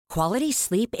Quality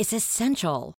sleep is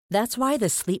essential. That's why the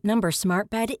Sleep Number Smart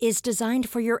Bed is designed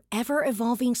for your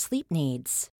ever-evolving sleep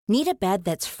needs. Need a bed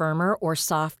that's firmer or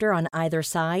softer on either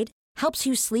side? Helps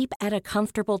you sleep at a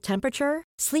comfortable temperature?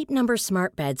 Sleep Number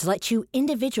Smart Beds let you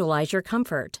individualize your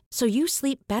comfort, so you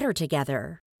sleep better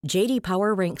together. J.D.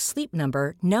 Power ranks Sleep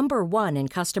Number number 1 in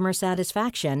customer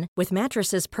satisfaction with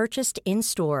mattresses purchased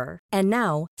in-store. And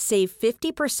now, save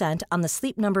 50% on the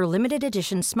Sleep Number Limited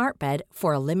Edition Smart Bed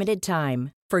for a limited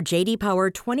time. For J.D. Power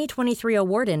 2023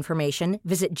 award information,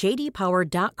 visit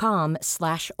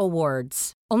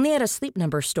jdpower.com/awards. Only at a Sleep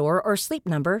Number store or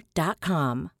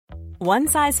sleepnumber.com. One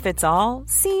size fits all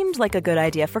seemed like a good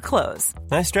idea for clothes.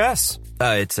 Nice dress.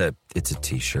 It's a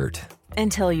t-shirt.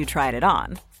 Until you tried it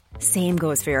on. Same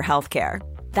goes for your healthcare.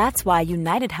 That's why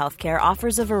United Healthcare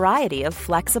offers a variety of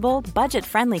flexible,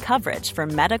 budget-friendly coverage for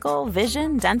medical,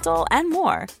 vision, dental, and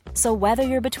more. So whether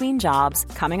you're between jobs,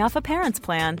 coming off a parent's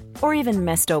plan, or even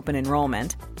missed open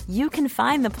enrollment, you can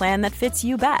find the plan that fits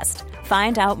you best.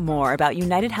 Find out more about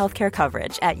United Healthcare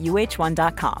coverage at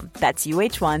uh1.com. That's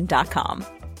uh1.com.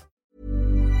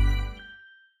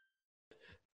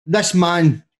 This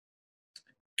man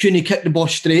couldn't kick the ball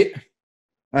straight.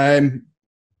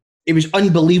 It was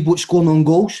unbelievable scoring on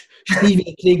goals.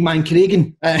 Stevie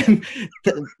Craigman-Craigan.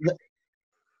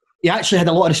 He actually had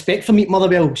a lot of respect for me at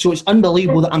Motherwell, so it's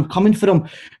unbelievable that I'm coming for him.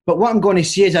 But what I'm going to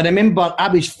say is, I remember I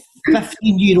was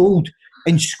 15-year-old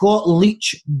and Scott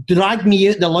Leach dragged me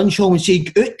out the lunch hall and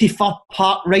said, "Out to Fir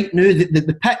Park right now,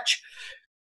 the pitch."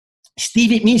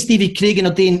 Me and Stevie Craigan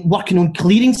are working on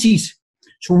clearances.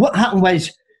 So what happened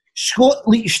was, Scott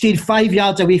Leach stayed 5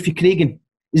 yards away from Craigan,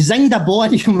 zinged a ball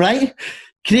at him, right?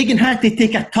 Craigan had to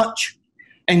take a touch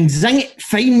and zing it,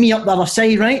 find me up the other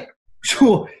side, right?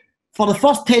 So for the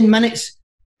first 10 minutes,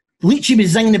 Leachy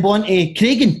was zinging the ball into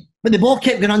Craigan, but the ball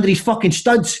kept going under his fucking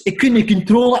studs. He couldn't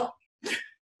control it.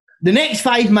 The next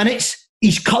 5 minutes,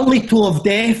 his curly toe of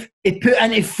death, he put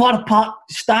into Fir Park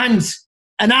stands.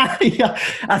 And a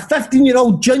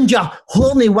 15-year-old ginger,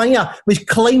 horny winger, was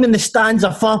climbing the stands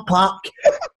of Fir Park,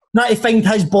 trying to find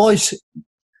his boys.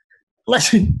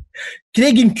 Listen,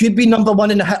 Craigan could be number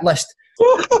 1 in the hit list.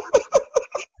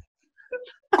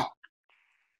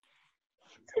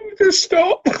 Just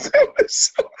stop. I've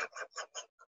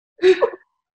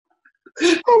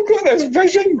got this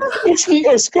vision listening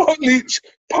to Scott Leach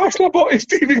passing a ball to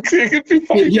Stephen Craigan for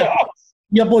 5 years.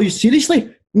 Yeah, boys, seriously.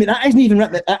 I mean, that isn't even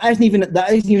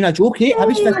a joke, eh? I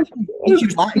was thinking, he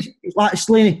was like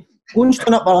Slaney, going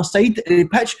stand up by our side of the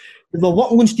pitch. They were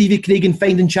working on Stevie Craigan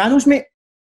finding channels, mate.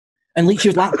 And Leach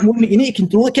was like, "Come on, mate, you need to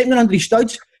control it, kept going under his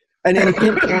studs." And then he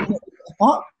came apart.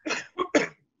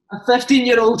 A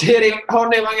 15-year-old hairy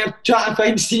horny winger trying to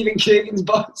find Stephen Craigan's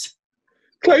butts.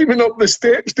 Climbing up the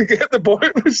steps to get the ball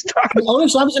in the stands.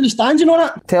 Honestly, I was in the stands and all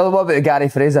that. Tell them about Gary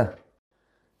Fraser.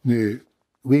 No,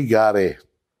 we Gary,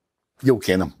 you'll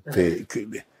ken him.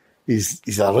 He's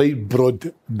a right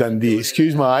broad Dundee.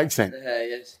 Excuse my accent.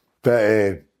 Yes.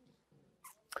 But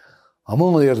I'm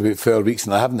only there about 4 weeks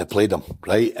and I haven't played him,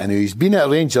 right? And he's been at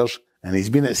Rangers and he's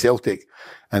been at Celtic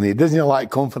and he doesn't lack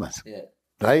confidence,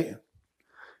 right?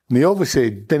 And he obviously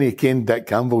didn't ken Dick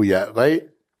Campbell yet, right?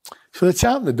 So the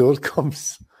chap at the door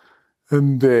comes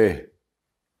and in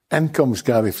comes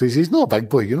Gary Fraser. He's not a big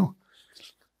boy, you know.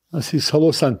 I says,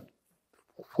 "Hello, son.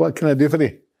 What can I do for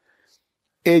you?"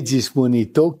 "Edges, when he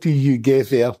talk to you, get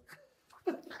there."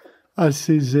 I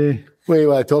says, "What do you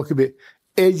want to talk about?"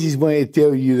 "Edges want to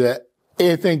tell you that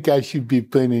I think I should be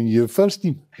playing in your first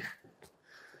team."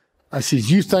 I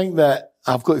says, "You think that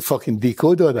I've got to fucking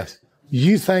decode all this?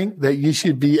 You think that you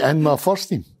should be in my first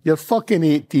team? You're fucking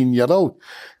 18-year-old.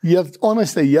 You're off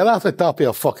the top of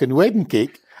a fucking wedding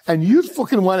cake and you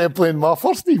fucking want to play in my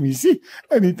first team, you see?"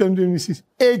 And he turned to me and says,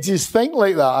 "Edges think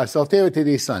like that." I said, "I'll tell you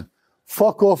today, son.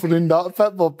 Fuck off around that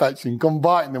football pitch and come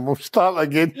back and then we'll start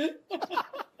again."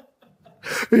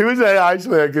 He was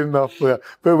actually a good enough player.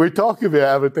 But we talk about it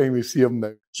every time we see him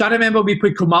now. So I remember we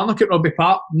played Kilmarnock at Rugby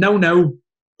Park. 0-0.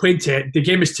 The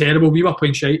game was terrible. We were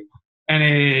playing shite.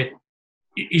 And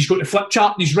he's got the flip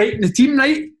chart and he's writing the team,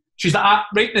 right? She's like,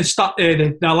 writing the start,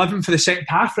 the 11 for the second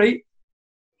half, right?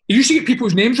 He used to get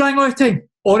people's names wrong all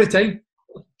the time.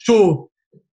 So,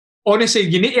 honestly,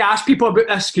 you need to ask people about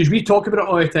this because we talk about it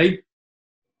all the time.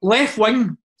 Left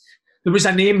wing, there was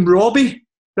a name, Robbie,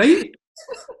 right?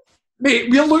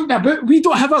 Mate, we're looking about. We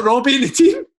don't have a Robbie in the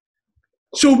team.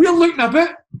 So we're looking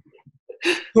about.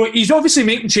 So he's obviously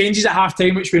making changes at half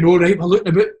time, which we know, right? We're looking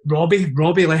about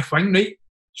Robbie left wing, right?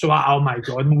 So oh my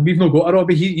God, we've not got a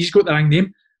Robbie. He's got the wrong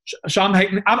name. So I'm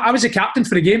thinking, I was the captain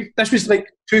for the game. This was like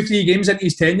 2-3 games into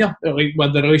his tenure, like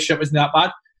when the relationship wasn't that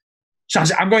bad. So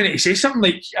I'm going to say something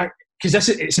like, because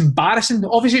it's embarrassing.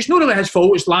 Obviously, it's not really his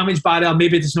fault. It's language barrier.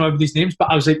 Maybe he doesn't know everybody's names.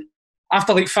 But I was like,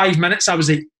 after like 5 minutes, I was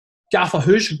like, Gaffer,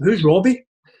 who's Robbie?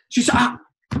 She's like,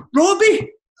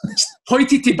 Robbie!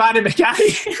 Pointed to Barry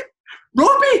Mackay.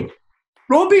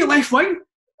 Robbie, left wing.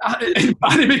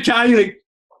 Barry Mackay, like,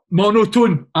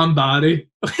 monotone. I'm Barry.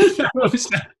 I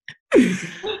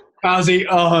was like,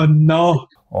 oh no.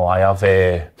 Oh,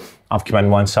 I've come in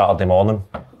one Saturday morning,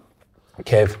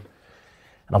 Kev,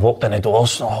 and I've walked in the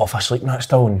doors, half asleep now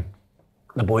still, and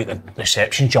the boy at the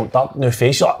reception jumped up, new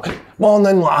face, like,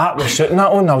 morning, like that, with suit and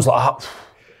that on. I was like,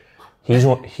 he's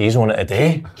on it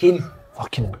today. Keen.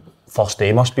 Fucking first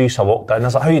day must be. So I walked in, I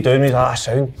was like, how you doing? He's like,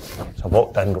 sound. So I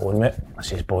walked in, going, mate. I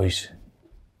says, boys,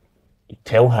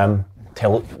 I'm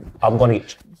going to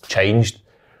get changed,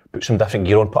 put some different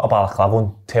gear on, put a balaclava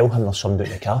on, tell him there's somebody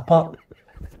in the car park.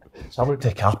 So I went to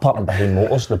the car park and behind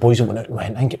motors, the boys went out and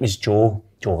went, I think it was Joe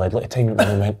Ledley at the time,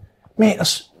 and went, mate,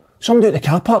 there's somebody at the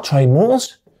car park trying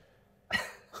motors.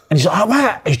 And he's like,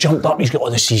 what? He's jumped up, he's got all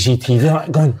the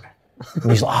CCTV going.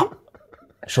 And he's like,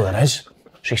 so there is.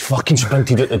 So he's fucking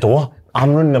sprinted out the door.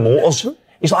 I'm running the motors.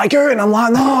 He's like, go! And I'm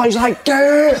like, no. He's like,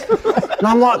 go! And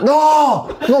I'm like,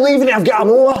 no! I'm not leaving it, I've got him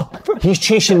over. He's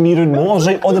chasing me around motors,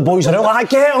 like, all the boys are out like,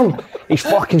 get him! He's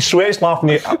fucking sweats,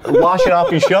 laughing at lashing off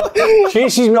his shirt.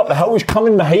 Chases me up the hill, he's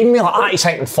coming behind me like, he's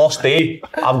thinking, first day,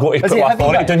 I've got to put my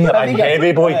authority down here. I'm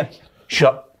heavy, boy.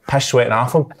 Shut. Piss sweating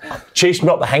off him. Chasing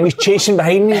me up the hill, he's chasing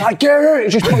behind me, like, get out!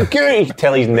 He's just like, get out! You can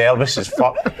tell he's nervous as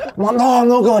fuck. I'm like, no, I'm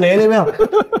not going anywhere.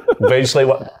 Eventually,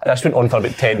 this went on for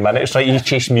about 10 minutes, right? He's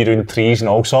chasing me around trees and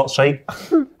all sorts, right?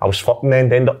 I was fucking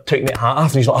then ended up taking the hat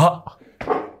off, and he's like,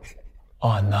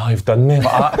 oh no, you've done me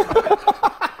like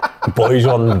that. Boys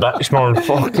on the bits, man,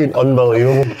 fucking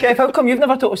unbelievable. Kev, how come you've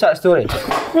never told us that story?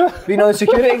 Being on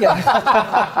security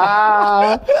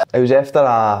guy. It was after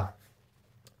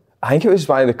I think it was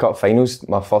one of the cup finals,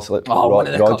 my first one of the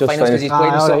cup finals because he's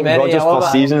played in so many. Rogers'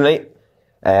 first season, right?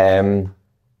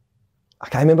 I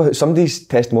can't remember somebody's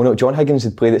testimonial. John Higgins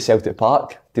had played at Celtic Park.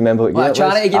 Do you remember what year it was?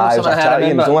 Charity game or something.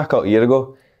 It was only a couple of years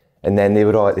ago. And then they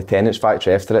were all at the tenants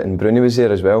factory after it, and Bruni was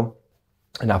there as well.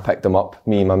 And I picked him up.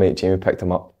 Me and my mate Jamie picked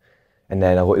him up. And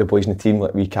then a lot of the boys in the team,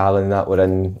 like wee Callan and that, were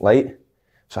in Light.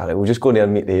 So I like, we'll just go there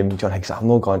and meet them. John Higgins said, I'm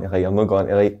not going to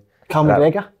Light. Cal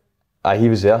McGregor? He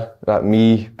was there.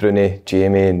 Me, Bruni,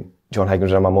 Jamie and John Higgins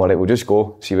were in my mom. Right, we'll just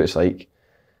go, see what it's like.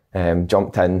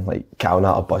 Jumped in, like Cal and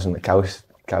that are buzzing, like Cal's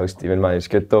Stephen, man, it's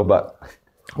good though, but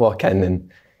walk in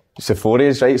and it's the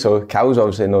Forays, right? So Cal's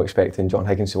obviously not expecting John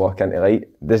Higgins to walk into Light.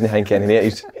 Doesn't think any of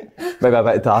he's maybe a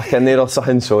bit dark in there or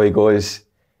something, so he's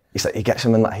like, he gets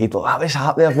him in that head, like, what's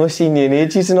happening? I've not seen you in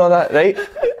ages and all that, right?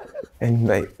 And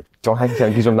like, John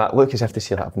Higgins gives him that look as if to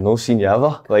say, like, I've not seen you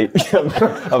ever. Like,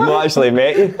 I've not actually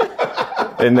met you.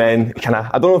 And then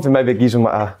I don't know if he maybe gives him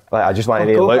like I just want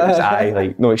to look,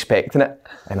 like, not expecting it.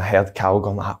 And I heard Cal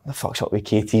going like, what the fuck's up with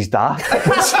Katie's dad?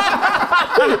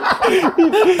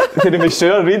 He was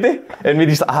sure, really. And me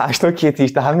just like, it's not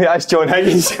Katie's dad, mate, that's John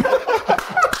Higgins. He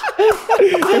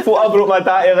thought I brought my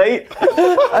dad to Light.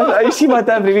 I see my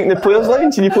dad every week in the players'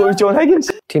 lounge and you thought it was John Higgins.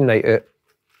 Team night out.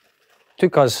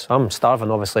 Took us, I'm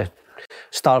starving obviously.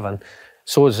 Starving.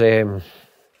 So is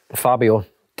Fabio.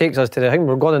 Takes us to I think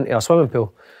we're going into a swimming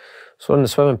pool. So we're in the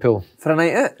swimming pool. For a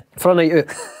night out? For a night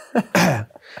out.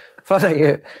 For a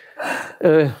night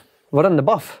out. We're in the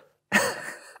buff.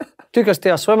 Took us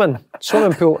to a swimming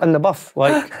pool in the buff.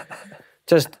 Like,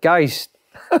 just guys.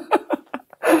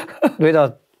 We had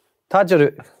a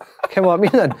Tadger out. Come what I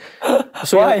mean then?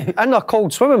 So why? In a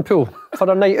cold swimming pool for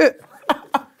a night out.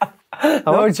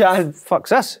 No chance.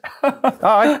 Fuck's this?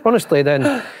 Aye, honestly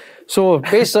then. So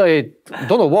basically,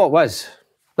 don't know what it was.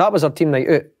 That was our team night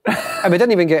out. And we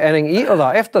didn't even get anything to eat or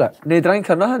that after it. No drink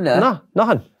or nothing? Nah,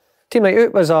 nothing. Team night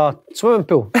out was a swimming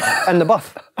pool in the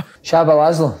buff. Shaba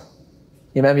Laszlo,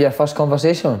 you remember your first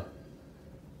conversation?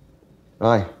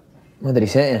 Aye. What did he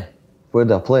say to you? Where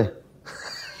did I play?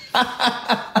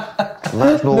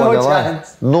 That's no No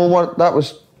chance. Lie. No more. That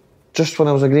was just when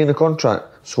I was agreeing the contract.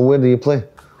 So where do you play?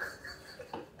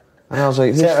 And I was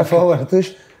like, centre forward.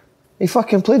 He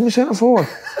fucking played me centre forward.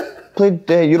 Played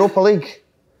Europa League.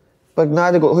 Big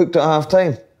Nada got hooked at half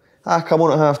time. I come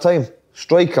on at half time.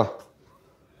 Striker.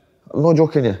 I'm not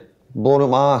joking you. Blowing up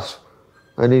my ass.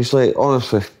 And he's like,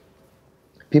 honestly,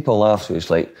 people laugh, so he's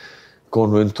like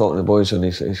going round talking to the boys, and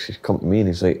he's come to me and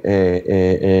he's like,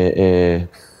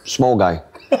 small guy.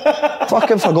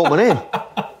 Fucking forgot my name.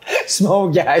 Small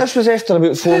guy. This was after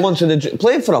about 4 months of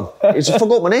playing for him. He's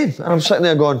forgot my name. And I'm sitting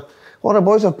there going, oh, the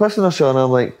boys are pissing themselves. And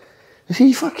I'm like, is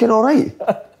he fucking alright?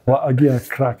 What, again, a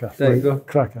cracker. There you go.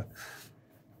 Cracker.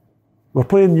 We're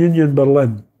playing Union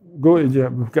Berlin go to,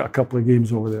 we've got a couple of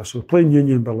games over there. So we're playing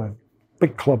Union Berlin,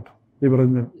 big club. They were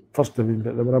in the first division,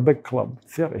 but they were a big club,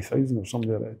 30,000 or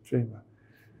something like that train.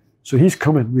 So he's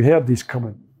coming. We heard he's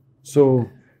coming. So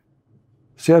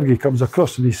Sergei comes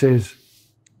across and he says,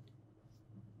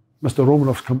 Mr.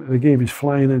 Romanov's come to the game. He's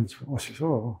flying in. So I says,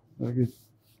 oh, very good.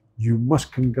 You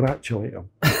must congratulate him.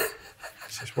 I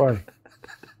says, why?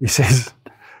 He says,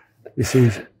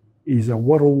 he's a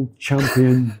world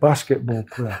champion basketball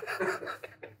player.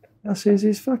 I says,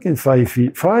 he's fucking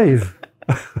 5'5".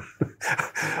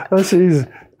 I says,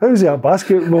 how's he a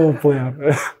basketball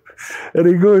player? And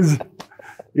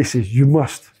he says, you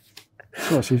must.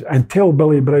 So I says, and tell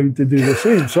Billy Brown to do the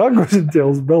same. So I goes and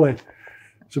tells Billy.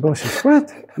 So Billy says,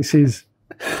 what? He says,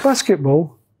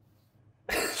 basketball.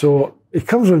 So he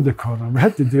comes round the corner and we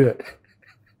had to do it.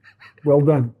 Well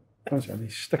done. And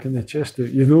he's sticking the chest out,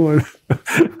 you know.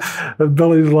 And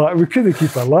Billy's like, we couldn't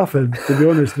keep her laughing, to be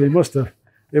honest. He must have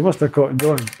caught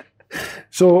on.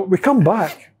 So we come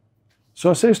back. So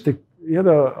I says to, he had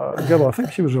a girl, I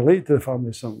think she was related to the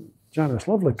family, some Janice,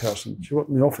 lovely person. She worked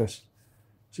in the office.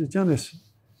 I says, Janice,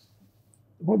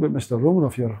 what about Mr.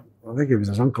 Romanov here? I think it was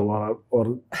his uncle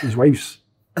or his wife's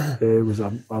was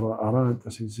our aunt. I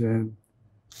says,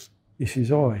 he says,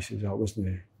 that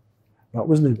wasn't he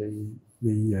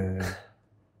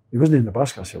wasn't in the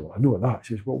basket. I said, well, I know that.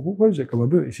 He says, well, how does it come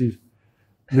about? He says,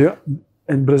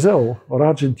 in Brazil or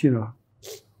Argentina,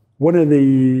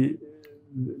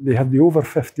 they had the over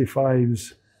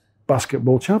 55s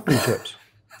basketball championships.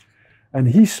 And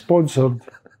he sponsored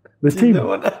the team.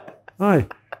 Aye.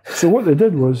 So what they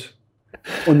did was,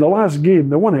 on the last game,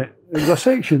 they won it. It was a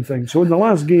section thing. So in the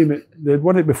last game, they'd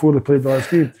won it before they played the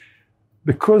last game.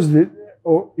 Because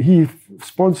he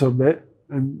sponsored it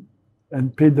and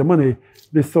paid the money,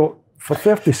 they thought for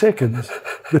 30 seconds,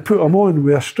 they put him on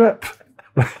with a strip.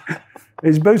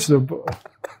 He's bouncing him.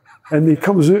 And he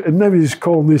comes out, and now he's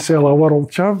calling himself a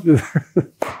world champion.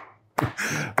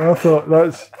 I thought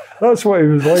that's what he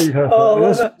was like.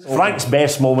 Frank's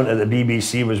best moment at the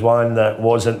BBC was one that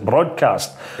wasn't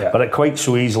broadcast, but it quite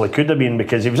so easily could have been,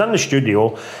 because he was in the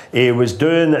studio. He was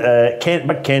doing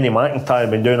Big Kenny McIntyre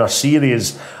had been doing a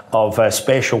series of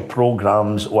special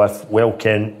programmes with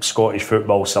well-known Scottish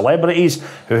football celebrities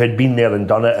who had been there and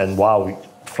done it, and wow,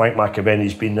 Frank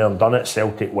McAvenny's been there and done it.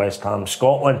 Celtic, West Ham,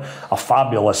 Scotland, a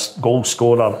fabulous goal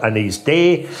scorer in his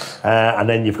day, and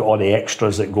then you've got all the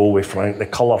extras that go with Frank, the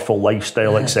colourful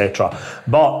lifestyle, etc.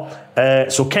 But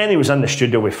so Kenny was in the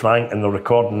studio with Frank and they're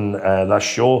recording this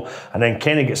show, and then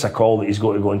Kenny gets a call that he's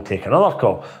got to go and take another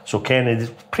call. So Kenny,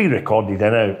 pre-recorded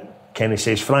in Kenny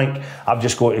says, Frank, I've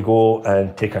just got to go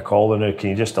and take a call now. I'll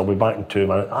be back in 2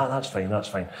 minutes. That's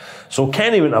fine. So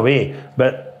Kenny went away,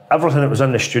 but everything that was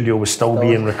in the studio was still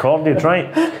being recorded,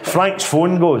 right? Frank's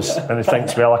phone goes and he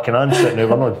thinks, well, I can answer it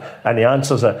now. And he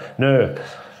answers it. No,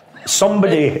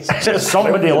 somebody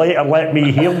later let me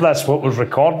hear this, what was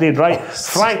recorded, right?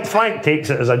 Frank takes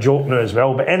it as a joke now as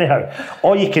well. But anyhow,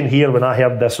 all you can hear when I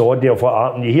heard this audio of what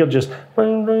happened, you hear just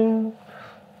ring, ring,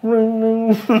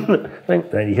 ring, ring.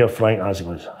 Then you hear Frank as he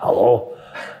goes, hello.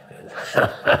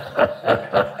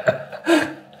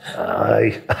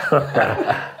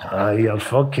 Aye, you're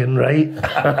fucking right.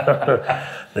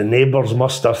 The neighbours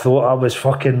must have thought I was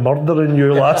fucking murdering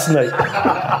you last night.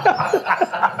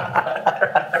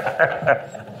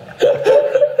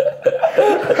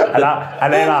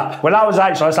 and then when I was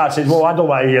actually listening, I said, well, I don't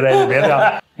want to hear any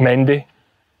better. Mendy.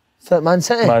 Is that Man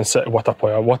City? Man City, what a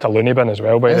player, what a loony bin as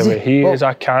well, by the way. He is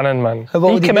a cannon, man.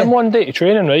 He came in one day to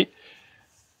training, right?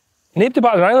 Nobody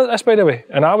batted an eye like this, by the way,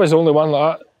 and I was the only one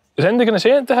like that. Is anybody going to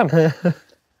say it to him?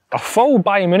 A full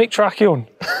Bayern Munich trackie on,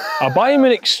 a Bayern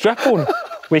Munich strip on,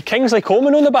 with Kingsley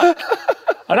Coman on the back.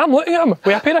 And I'm looking at him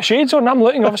with a pair of shades on, and I'm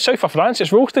looking over south of France,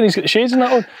 it's roasting, he's got the shades and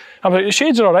that on. I'm like, the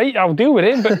shades are alright, I'll deal with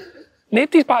them, but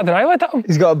nobody's batted an eyelid at him.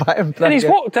 He's got a Bayern track. And he's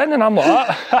walked in, and I'm like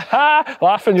that,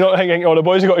 laughing, you know, thinking, oh, the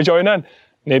boys have got to join in.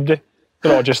 Nobody.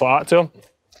 They're all just like that to him.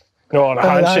 You know, the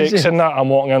handshakes and that, I'm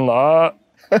walking in like that.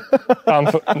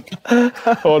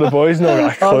 All the boys know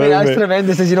got a clue. Oh, mate, that's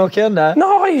tremendous. Does he not care now?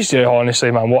 No, he's honestly,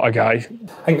 man, what a guy. I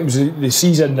think it was the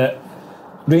season that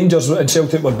Rangers and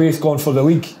Celtic were both gone for the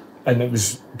league, and it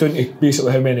was down to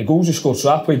basically how many goals he scored. So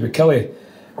I played with Kelly,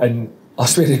 and I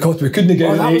swear to God, we couldn't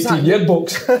get out of the 18-yard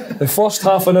box. The first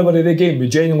half an hour of the game, we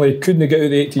genuinely couldn't get out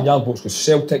of the 18-yard box because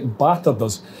Celtic battered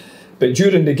us. But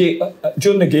during the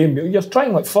game, you're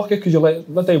trying like fuck it, because you're like,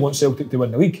 they want Celtic to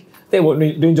win the league. They want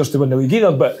Rangers to win the league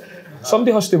either, but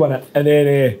somebody has to win it. And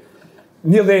then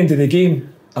near the end of the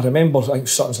game, I remember, I think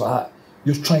something like that,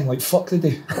 you're trying like fuck the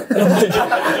day. And I'm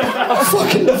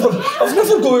like, I've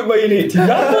never gone with mine 18. I'm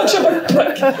not a big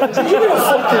prick. So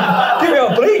give me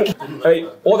a break. Right,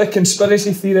 all the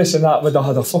conspiracy theorists and that would have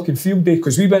had a fucking field day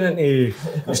because we went into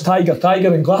it was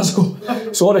Tiger in Glasgow.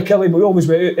 So all the Kelly, but we always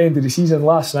went out end of the season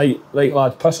last night. Right,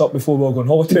 lad, piss up before we were going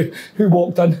holiday. Who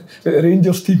walked in with the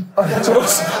Rangers team? So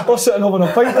we're sitting having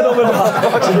a pint with them and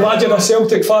that. So imagine a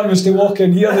Celtic fan was to walk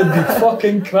in here, they'd be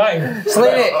fucking crying.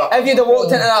 Slaney, if you'd have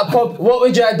walked into that pub, what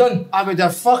would you have done? I would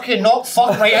have fucking knocked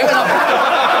fuck right out of them.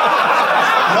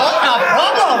 Not a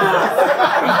problem.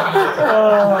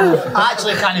 I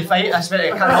actually can't fight, I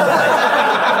swear I cannot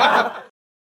fight.